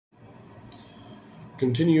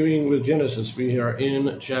Continuing with Genesis, we are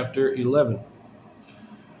in chapter 11.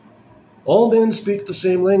 All men speak the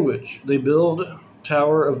same language. They build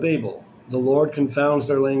Tower of Babel. The Lord confounds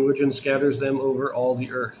their language and scatters them over all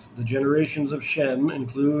the earth. The generations of Shem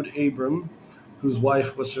include Abram, whose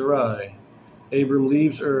wife was Sarai. Abram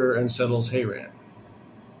leaves Ur and settles Haran.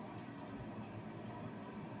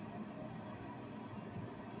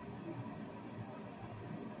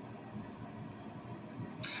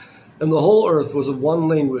 And the whole earth was of one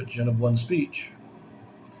language and of one speech.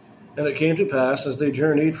 And it came to pass, as they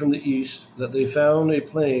journeyed from the east, that they found a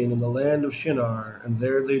plain in the land of Shinar, and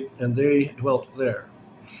they dwelt there.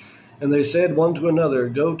 And they said one to another,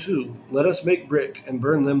 Go to, let us make brick, and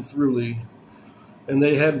burn them thoroughly. And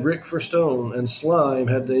they had brick for stone, and slime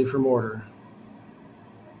had they for mortar.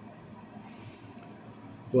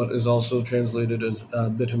 What is also translated as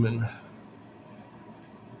bitumen.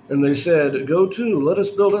 And they said, Go to, let us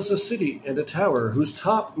build us a city and a tower, whose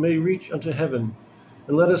top may reach unto heaven.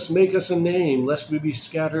 And let us make us a name, lest we be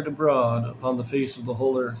scattered abroad upon the face of the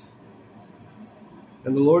whole earth.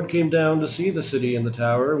 And the Lord came down to see the city and the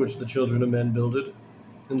tower, which the children of men builded.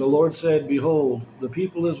 And the Lord said, Behold, the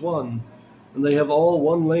people is one, and they have all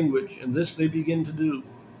one language, and this they begin to do.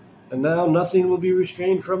 And now nothing will be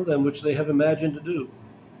restrained from them which they have imagined to do.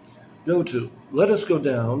 Go to, let us go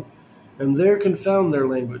down, and there confound their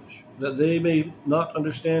language, that they may not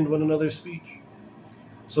understand one another's speech.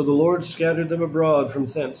 So the Lord scattered them abroad from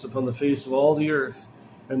thence upon the face of all the earth,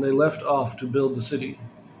 and they left off to build the city.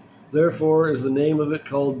 Therefore is the name of it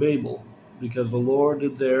called Babel, because the Lord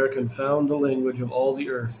did there confound the language of all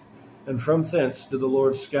the earth, and from thence did the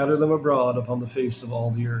Lord scatter them abroad upon the face of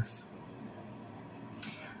all the earth.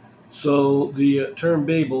 So the term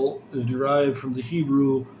Babel is derived from the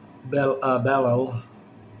Hebrew balal,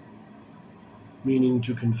 meaning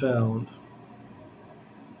to confound,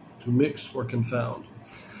 to mix or confound.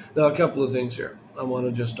 Now, a couple of things here I want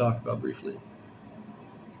to just talk about briefly.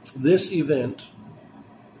 This event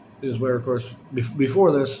is where, of course,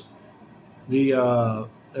 before this,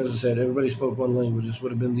 as I said, everybody spoke one language. This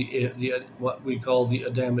would have been the what we call the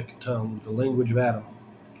Adamic tongue, the language of Adam.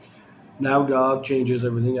 Now God changes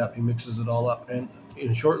everything up. He mixes it all up. And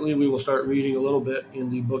shortly we will start reading a little bit in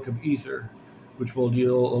the book of Ether, which will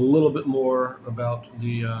deal a little bit more about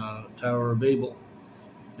the Tower of Babel.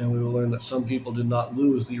 And we will learn that some people did not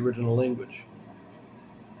lose the original language.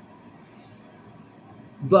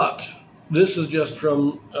 But this is just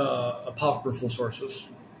from apocryphal sources,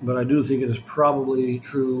 but I do think it is probably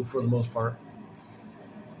true for the most part,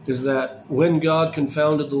 is that when God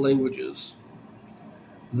confounded the languages,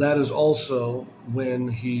 that is also when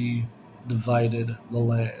he divided the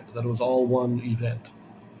land. That was all one event.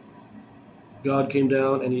 God came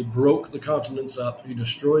down and he broke the continents up, he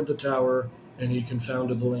destroyed the tower, and he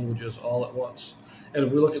confounded the languages all at once. And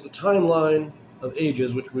if we look at the timeline of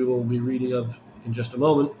ages, which we will be reading of in just a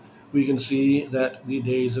moment, we can see that the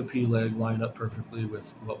days of Peleg line up perfectly with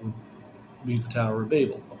what would be the Tower of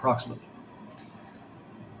Babel, approximately.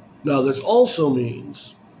 Now, this also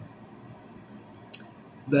means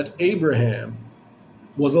that Abraham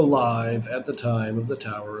was alive at the time of the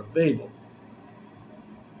Tower of Babel.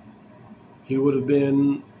 He would have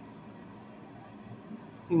been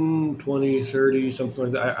 20, 30, something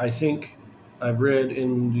like that. I think I've read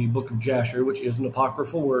in the book of Jasher, which is an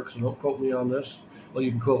apocryphal work, so don't quote me on this. Well,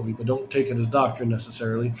 you can quote me, but don't take it as doctrine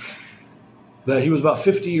necessarily, that he was about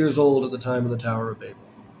 50 years old at the time of the Tower of Babel.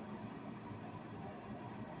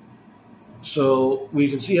 So we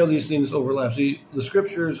can see how these things overlap. See, the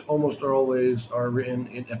scriptures almost always are written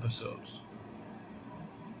in episodes.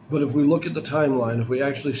 But if we look at the timeline, if we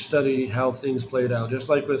actually study how things played out, just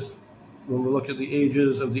like when we look at the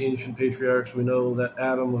ages of the ancient patriarchs, we know that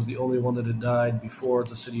Adam was the only one that had died before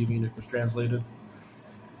the city of Enoch was translated,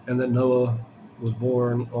 and that Noah was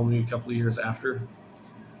born only a couple of years after.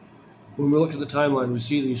 When we look at the timeline, we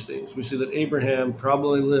see these things. We see that Abraham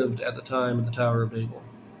probably lived at the time of the Tower of Babel.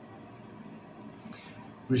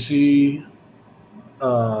 We see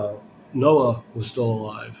Noah was still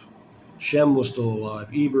alive. Shem was still alive.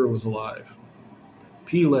 Eber was alive.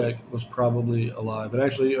 Peleg was probably alive. And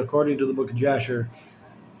actually, according to the book of Jasher,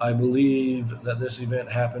 I believe that this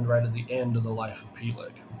event happened right at the end of the life of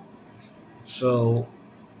Peleg. So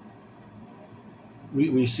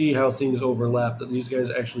we see how things overlap, that these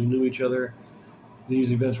guys actually knew each other.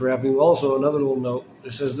 These events were happening. Also, another little note,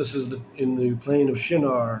 it says this is in the plain of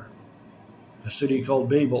Shinar, a city called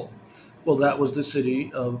Babel. Well, that was the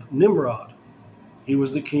city of Nimrod. He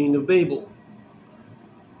was the king of Babel.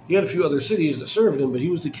 He had a few other cities that served him, but he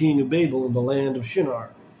was the king of Babel in the land of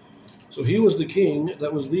Shinar. So he was the king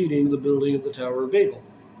that was leading the building of the Tower of Babel.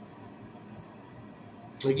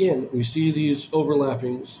 Again, we see these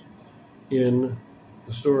overlappings in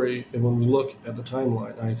the story, and when we look at the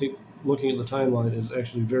timeline, I think looking at the timeline is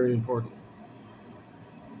actually very important.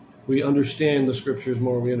 We understand the scriptures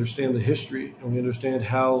more, we understand the history, and we understand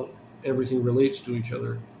how everything relates to each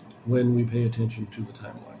other when we pay attention to the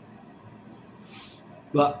timeline.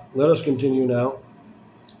 But let us continue now.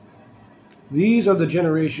 These are the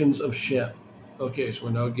generations of Shem. Okay, so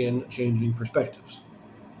we're now again changing perspectives.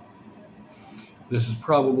 This is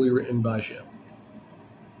probably written by Shem.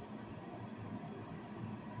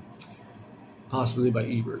 Possibly by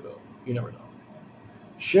Eber, though. You never know.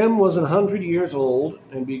 Shem was 100 years old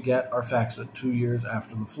and begat Arphaxad 2 years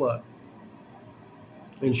after the flood.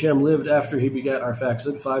 And Shem lived after he begat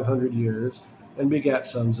Arphaxad 500 years and begat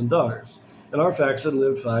sons and daughters. And Arphaxad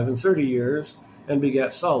lived 35 years and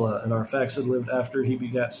begat Salah. And Arphaxad lived after he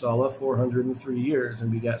begat Salah 403 years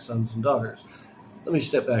and begat sons and daughters. Let me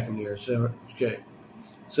step back in here. So, okay. It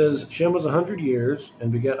says Shem was 100 years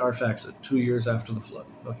and begat Arphaxad 2 years after the flood.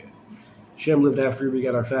 Okay. Shem lived after he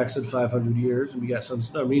begat Arphaxad 500 years and begat sons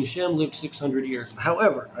and daughters. I mean, Shem lived 600 years.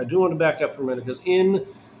 However, I do want to back up for a minute, because in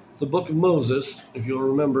the book of Moses, if you'll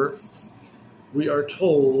remember, we are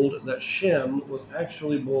told that Shem was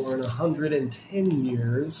actually born 110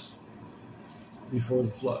 years before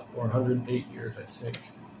the flood, or 108 years, I think.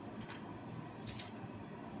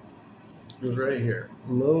 It was right here.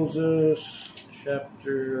 Moses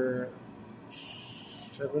chapter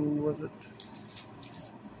 7, was it?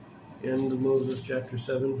 End of Moses chapter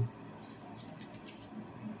 7.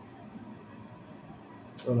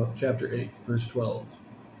 Oh no, chapter 8, verse 12.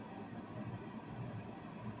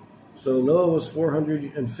 So Noah was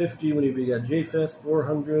 450 when he begat Japheth,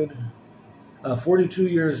 42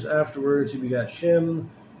 years afterwards he begat Shem,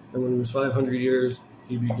 and when he was 500 years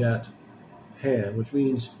he begat Ham, which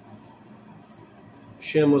means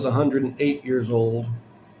Shem was 108 years old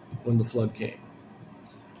when the flood came,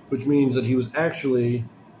 which means that he was actually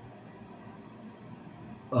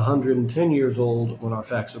 110 years old when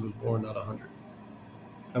Arphaxad was born, not 100.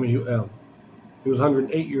 I mean, he was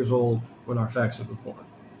 108 years old when Arphaxad was born,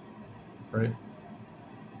 right?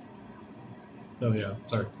 Oh yeah,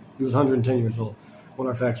 sorry. He was 110 years old when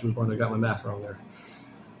Arphaxad was born. I got my math wrong there.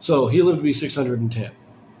 So he lived to be 610,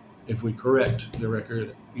 if we correct the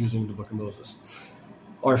record using the book of Moses.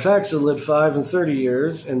 Arphaxad lived 35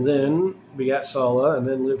 years, and then begat Salah, and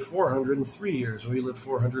then lived 403 years. So he lived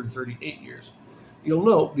 438 years. You'll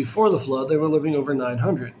note, before the flood, they were living over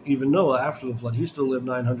 900. Even Noah, after the flood, he still lived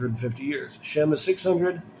 950 years. Shem is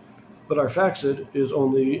 600, but Arphaxad is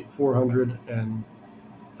only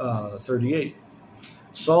 438.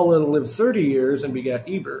 Salah lived 30 years and begat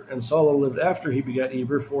Eber, and Salah lived after he begat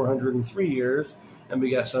Eber 403 years and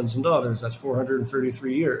begat sons and daughters. That's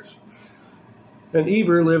 433 years. And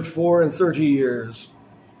Eber lived 34 years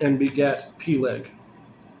and begat Peleg.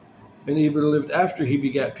 And Eber lived after he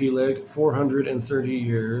begat Peleg 430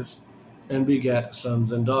 years and begat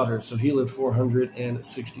sons and daughters. So he lived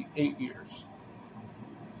 468 years.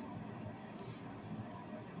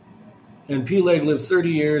 And Peleg lived 30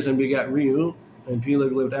 years and begat Reu. And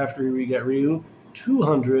Peleg lived after he begat Reu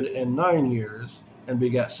 209 years and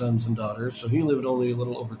begat sons and daughters. So he lived only a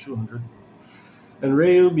little over 200. And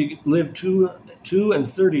Reu lived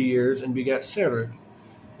 32 years and begat Serug.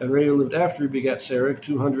 And Reu lived after he begat Serug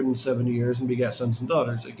 270 years and begat sons and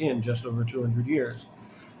daughters. Again, just over 200 years.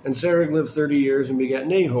 And Serug lived 30 years and begat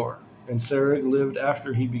Nahor. And Serug lived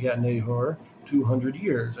after he begat Nahor 200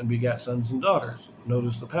 years and begat sons and daughters.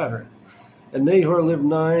 Notice the pattern. And Nahor lived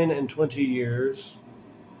 29 years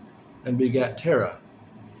and begat Terah.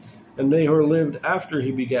 And Nahor lived after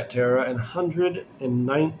he begat Terah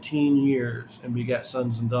 119 years and begat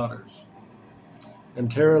sons and daughters. And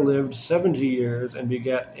Terah lived 70 years and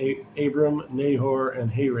begat Abram, Nahor, and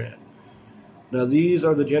Haran. Now these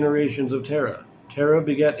are the generations of Terah. Terah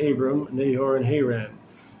begat Abram, Nahor, and Haran.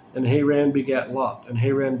 And Haran begat Lot. And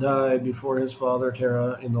Haran died before his father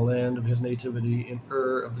Terah in the land of his nativity in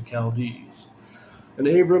Ur of the Chaldees. And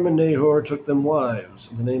Abram and Nahor took them wives.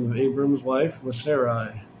 And the name of Abram's wife was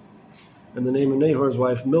Sarai. And the name of Nahor's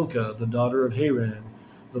wife Milcah, the daughter of Haran,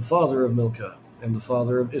 the father of Milcah, and the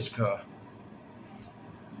father of Iscah.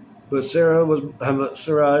 But Sarai was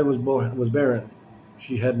barren.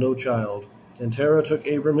 She had no child. And Terah took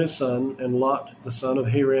Abram his son, and Lot the son of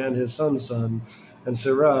Haran his son's son, and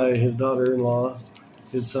Sarai his daughter-in-law,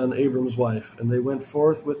 his son Abram's wife. And they went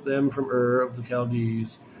forth with them from Ur of the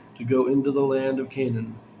Chaldees to go into the land of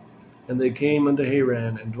Canaan. And they came unto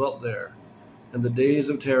Haran and dwelt there. And the days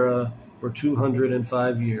of Terah were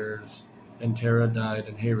 205 years, and Terah died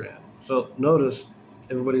in Haran. So notice,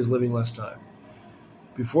 everybody's living less time.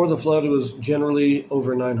 Before the flood, it was generally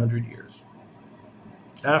over 900 years.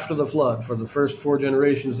 After the flood, for the first 4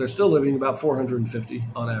 generations, they're still living about 450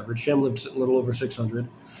 on average. Shem lived a little over 600.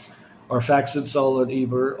 Arphaxad, Salah, and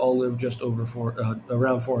Eber all lived just over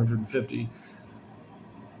around 450.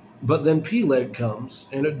 But then Peleg comes,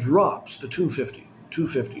 and it drops to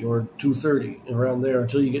 250 or 230, around there,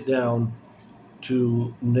 until you get down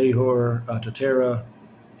to Nahor, to Terah.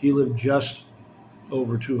 He lived just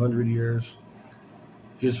over 200 years.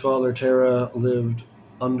 His father Terah lived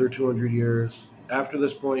under 200 years. After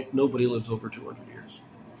this point, nobody lives over 200 years.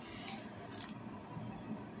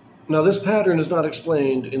 Now, this pattern is not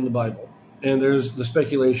explained in the Bible. And there's the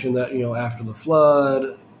speculation that, after the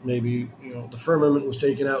flood, maybe, the firmament was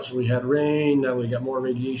taken out, so we had rain. Now we got more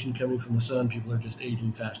radiation coming from the sun. People are just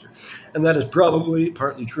aging faster. And that is probably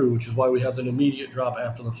partly true, which is why we have an immediate drop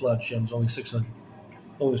after the flood. Shem's only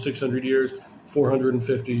 600 years,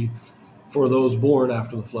 450 for those born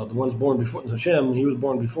after the flood. The ones born before, Shem, he was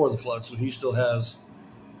born before the flood, so he still has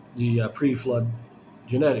the pre-flood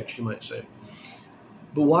genetics, you might say.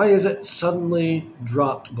 But why is it suddenly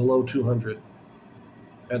dropped below 200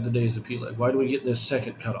 at the days of Peleg? Why do we get this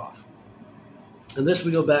second cutoff? And this,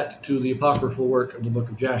 we go back to the apocryphal work of the book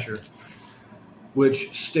of Jasher,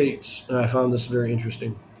 which states, and I found this very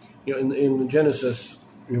interesting, in Genesis,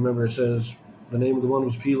 you remember it says, the name of the one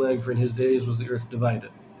was Peleg, for in his days was the earth divided.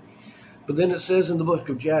 But then it says in the book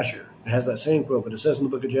of Jasher, it has that same quote, but it says in the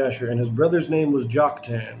book of Jasher, and his brother's name was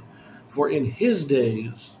Joktan, for in his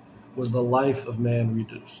days was the life of man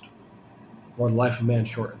reduced, or the life of man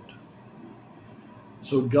shortened.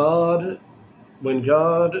 So when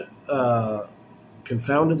God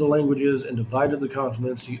confounded the languages and divided the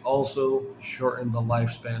continents, he also shortened the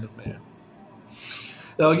lifespan of man.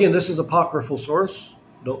 Now again, this is apocryphal source.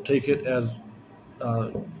 Don't take it as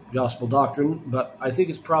gospel doctrine, but I think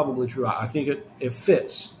it's probably true. I think it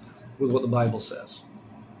fits with what the Bible says.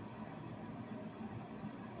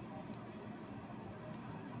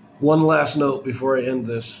 One last note before I end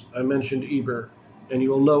this. I mentioned Eber, and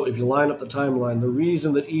you will note, if you line up the timeline, the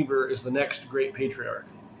reason that Eber is the next great patriarch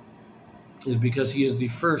is because he is the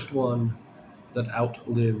first one that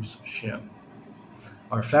outlives Shem.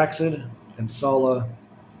 Arphaxad and Salah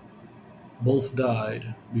both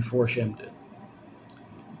died before Shem did.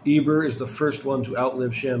 Eber is the first one to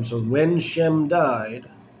outlive Shem, so when Shem died,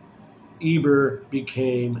 Eber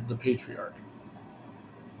became the patriarch.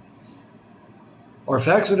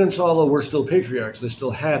 Arphaxad and Salah were still patriarchs. They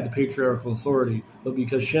still had the patriarchal authority, but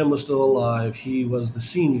because Shem was still alive, he was the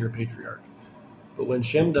senior patriarch. But when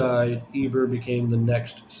Shem died, Eber became the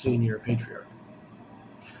next senior patriarch.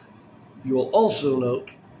 You will also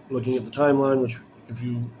note, looking at the timeline, which if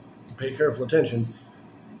you pay careful attention,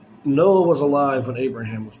 Noah was alive when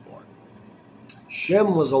Abraham was born.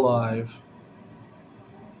 Shem was alive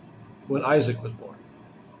when Isaac was born.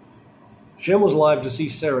 Shem was alive to see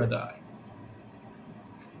Sarah die.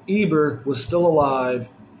 Eber was still alive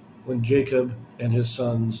when Jacob and his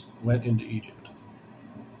sons went into Egypt.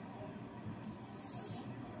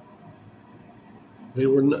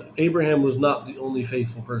 Abraham was not the only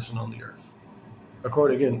faithful person on the earth.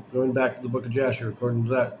 Again, going back to the book of Jasher, according to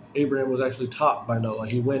that, Abraham was actually taught by Noah.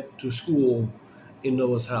 He went to school in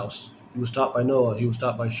Noah's house. He was taught by Noah. He was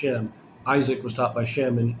taught by Shem. Isaac was taught by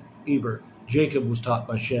Shem and Eber. Jacob was taught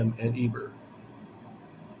by Shem and Eber.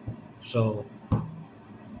 So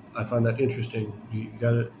I find that interesting.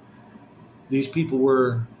 These people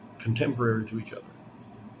were contemporary to each other.